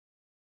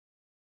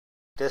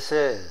This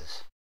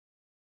is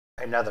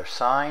another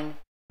sign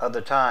of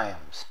the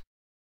times.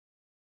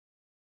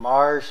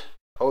 Mars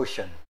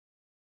Ocean.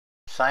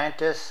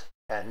 Scientists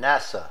at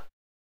NASA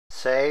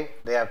say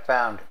they have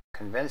found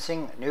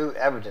convincing new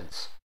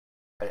evidence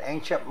that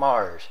ancient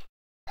Mars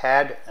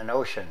had an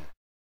ocean.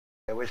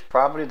 It was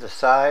probably the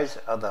size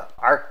of the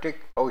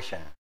Arctic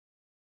Ocean,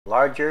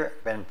 larger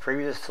than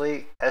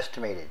previously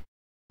estimated,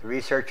 the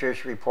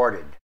researchers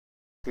reported.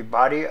 The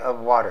body of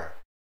water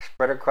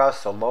spread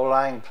across the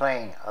low-lying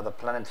plain of the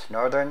planet's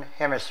northern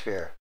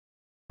hemisphere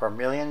for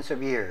millions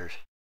of years,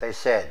 they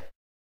said.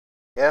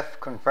 If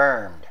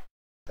confirmed,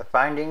 the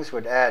findings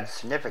would add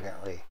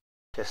significantly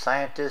to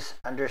scientists'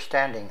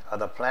 understanding of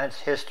the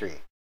planet's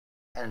history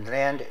and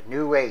lend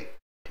new weight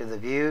to the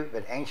view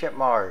that ancient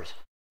Mars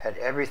had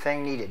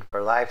everything needed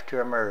for life to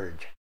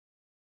emerge.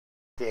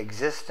 The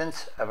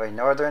existence of a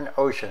northern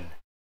ocean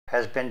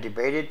has been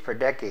debated for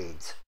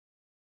decades,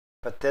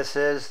 but this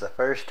is the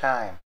first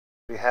time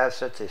we have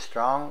such a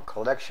strong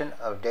collection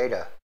of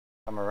data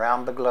from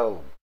around the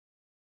globe,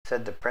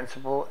 said the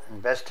principal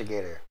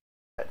investigator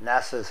at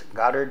NASA's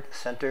Goddard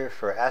Center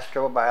for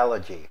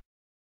Astrobiology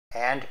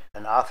and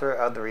an author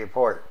of the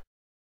report,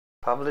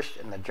 published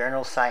in the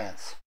journal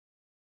Science.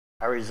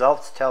 Our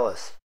results tell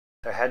us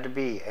there had to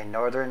be a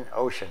northern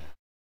ocean,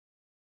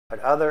 but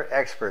other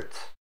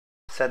experts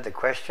said the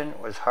question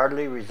was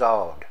hardly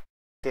resolved.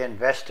 The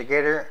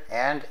investigator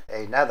and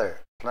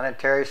another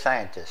planetary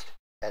scientist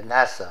at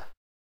NASA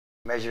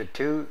measured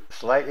two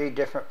slightly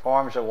different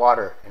forms of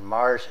water in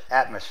Mars'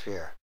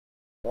 atmosphere.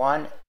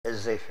 One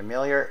is the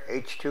familiar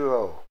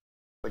H2O,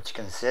 which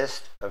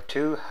consists of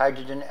two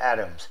hydrogen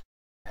atoms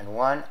and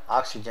one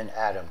oxygen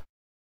atom.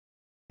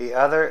 The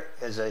other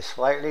is a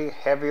slightly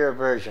heavier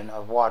version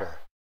of water,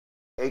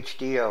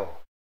 HDO,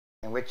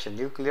 in which the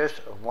nucleus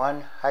of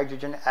one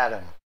hydrogen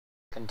atom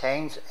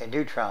contains a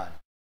neutron.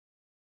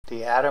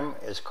 The atom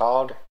is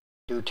called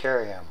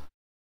deuterium.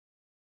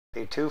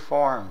 The two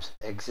forms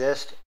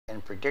exist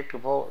in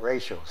predictable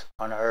ratios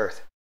on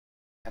Earth,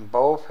 and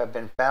both have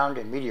been found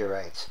in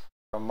meteorites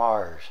from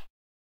Mars.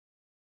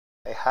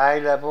 A high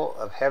level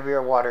of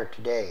heavier water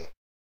today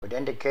would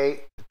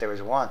indicate that there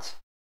was once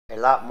a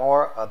lot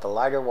more of the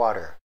lighter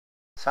water,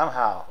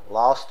 somehow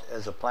lost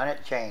as the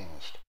planet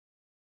changed.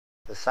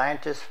 The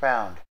scientists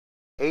found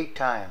 8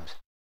 times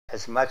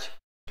as much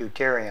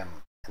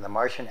deuterium in the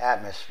Martian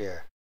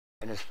atmosphere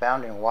than is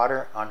found in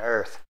water on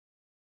Earth.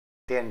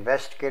 The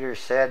investigators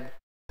said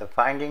the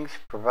findings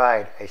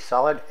provide a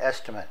solid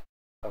estimate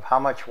of how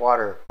much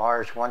water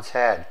Mars once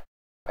had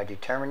by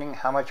determining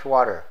how much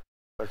water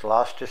was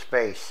lost to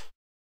space.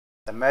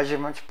 The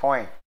measurements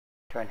point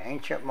to an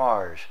ancient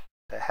Mars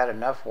that had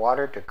enough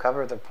water to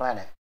cover the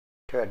planet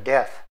to a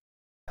depth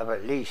of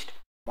at least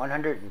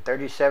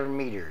 137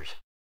 meters,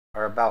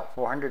 or about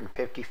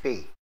 450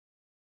 feet,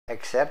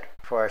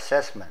 except for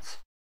assessments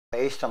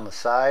based on the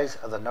size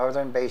of the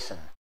northern basin.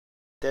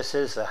 This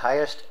is the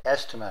highest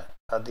estimate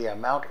of the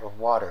amount of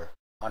water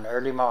on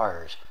early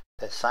Mars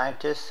that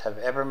scientists have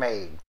ever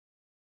made.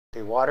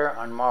 The water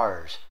on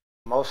Mars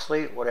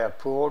mostly would have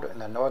pooled in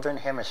the northern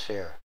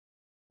hemisphere,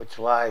 which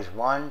lies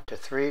 1 to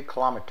 3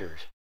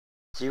 kilometers,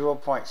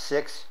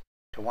 0.6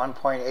 to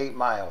 1.8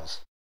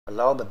 miles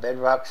below the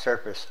bedrock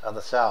surface of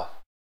the south,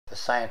 the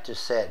scientists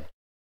said.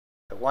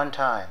 At one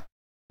time,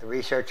 the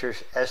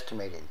researchers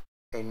estimated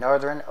a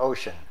northern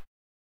ocean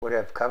would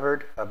have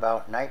covered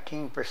about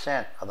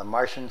 19% of the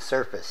Martian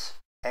surface.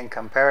 In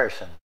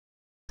comparison,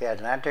 the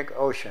Atlantic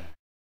Ocean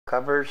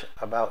covers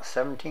about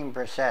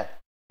 17%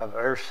 of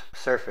Earth's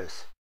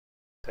surface.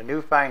 The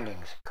new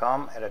findings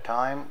come at a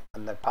time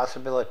when the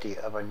possibility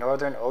of a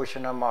northern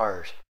ocean on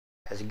Mars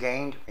has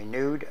gained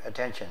renewed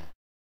attention.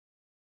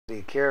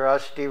 The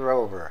Curiosity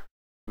rover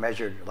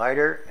measured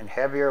lighter and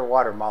heavier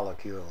water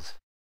molecules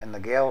in the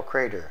Gale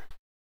crater,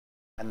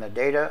 and the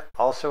data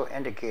also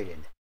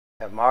indicated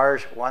that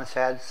Mars once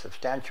had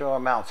substantial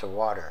amounts of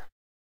water,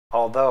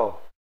 although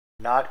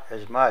not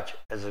as much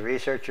as the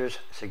researchers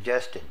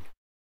suggested.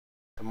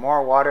 The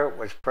more water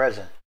was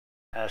present,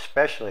 and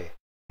especially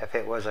if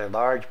it was a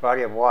large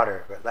body of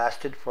water that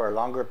lasted for a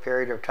longer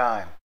period of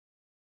time,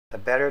 the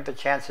better the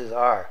chances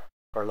are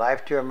for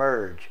life to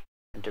emerge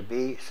and to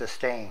be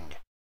sustained,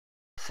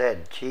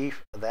 said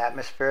Chief of the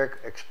Atmospheric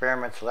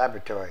Experiments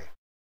Laboratory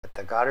at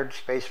the Goddard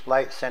Space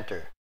Flight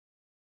Center.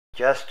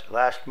 Just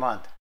last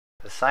month,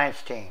 the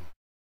science team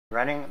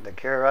running the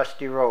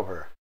Curiosity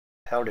rover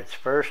held its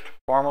first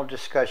formal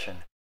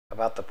discussion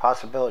about the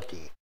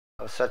possibility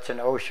of such an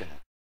ocean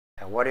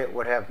and what it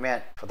would have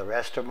meant for the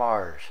rest of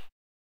Mars.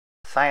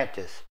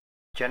 Scientists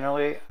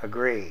generally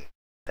agree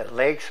that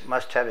lakes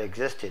must have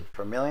existed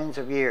for millions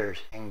of years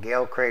in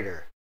Gale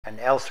crater and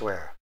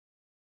elsewhere,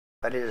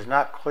 but it is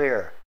not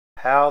clear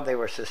how they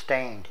were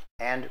sustained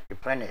and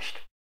replenished.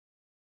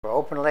 For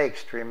open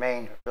lakes to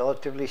remain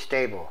relatively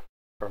stable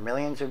for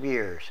millions of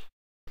years,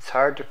 it's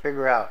hard to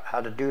figure out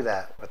how to do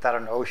that without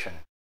an ocean,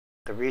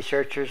 the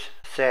researchers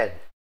said.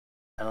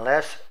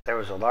 Unless there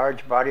was a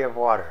large body of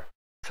water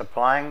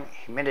supplying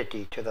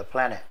humidity to the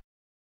planet,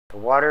 the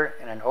water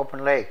in an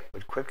open lake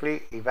would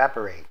quickly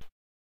evaporate.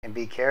 and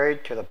be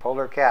carried to the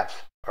polar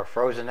caps or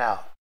frozen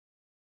out.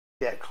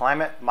 Yet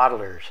climate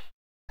modelers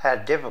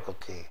had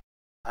difficulty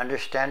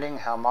understanding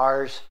how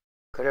Mars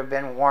could have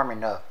been warm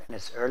enough in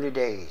its early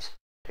days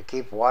to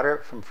keep water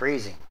from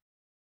freezing.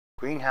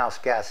 Greenhouse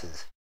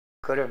gases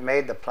could have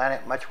made the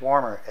planet much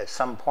warmer at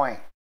some point,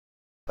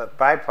 but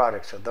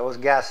byproducts of those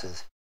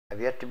gases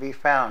have yet to be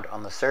found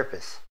on the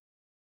surface.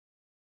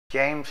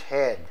 James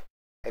Head,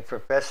 a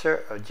professor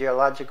of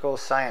geological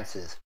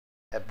sciences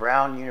at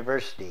Brown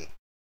University,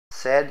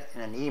 said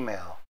in an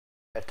email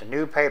that the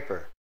new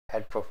paper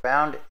had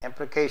profound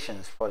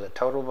implications for the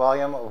total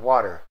volume of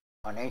water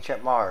on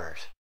ancient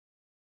Mars.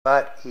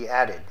 But, he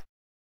added,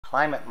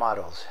 climate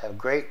models have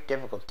great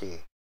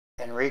difficulty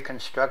in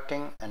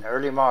reconstructing an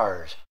early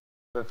Mars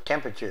with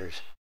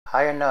temperatures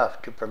high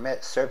enough to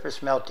permit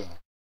surface melting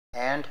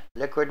and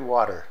liquid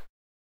water.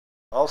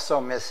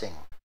 Also missing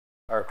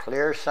are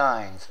clear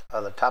signs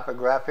of the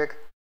topographic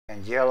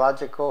and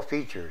geological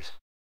features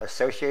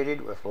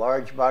associated with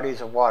large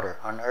bodies of water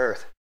on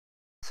Earth,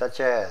 such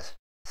as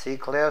sea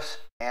cliffs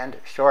and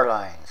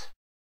shorelines,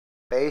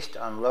 based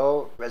on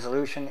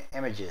low-resolution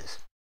images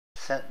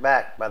sent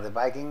back by the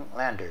Viking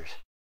landers.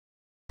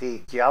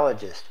 The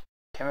geologist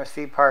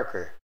Timothy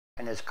Parker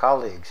and his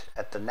colleagues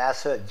at the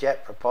NASA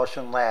Jet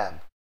Propulsion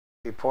Lab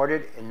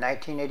reported in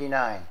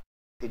 1989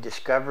 the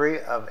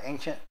discovery of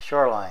ancient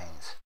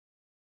shorelines,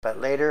 but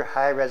later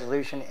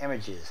high-resolution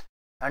images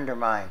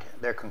undermined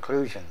their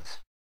conclusions.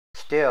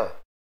 Still,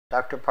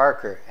 Dr.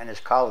 Parker and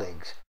his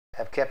colleagues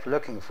have kept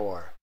looking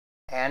for,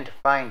 and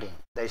finding,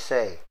 they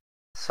say,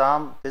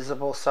 some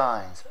visible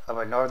signs of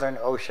a northern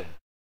ocean.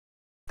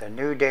 The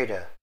new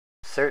data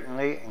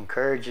certainly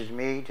encourages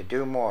me to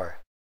do more,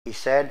 he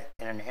said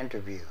in an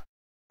interview.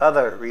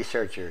 Other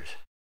researchers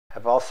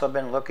have also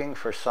been looking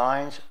for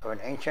signs of an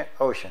ancient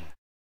ocean.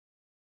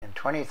 In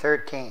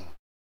 2013,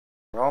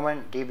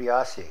 Roman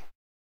DiBiase,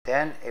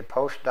 then a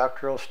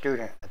postdoctoral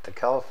student at the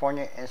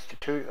California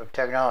Institute of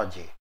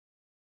Technology,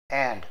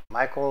 and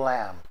Michael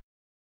Lamb,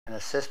 an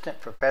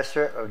assistant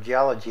professor of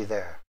geology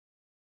there,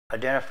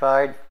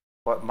 identified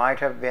what might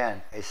have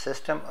been a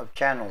system of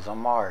channels on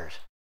Mars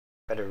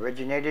that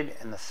originated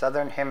in the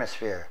southern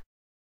hemisphere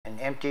and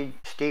emptied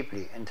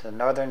steeply into the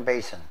northern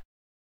basin.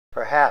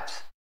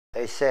 Perhaps,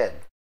 they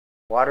said,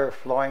 water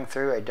flowing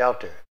through a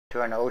delta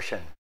to an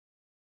ocean.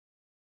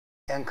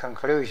 In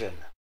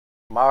conclusion,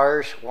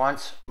 Mars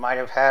once might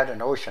have had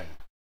an ocean,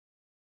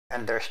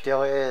 and there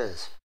still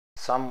is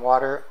some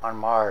water on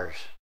Mars.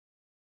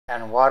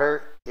 And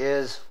water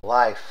is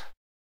life.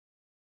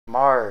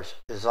 Mars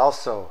is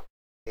also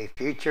a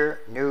future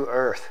new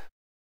Earth,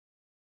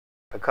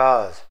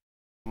 because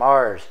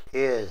Mars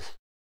is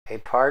a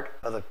part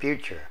of the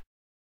future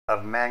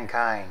of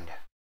mankind.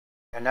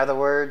 In other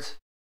words,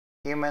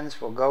 humans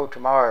will go to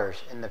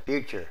Mars in the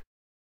future,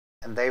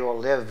 and they will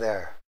live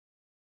there.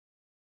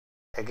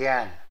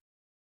 Again,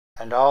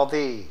 and all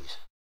these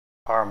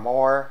are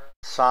more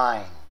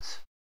signs.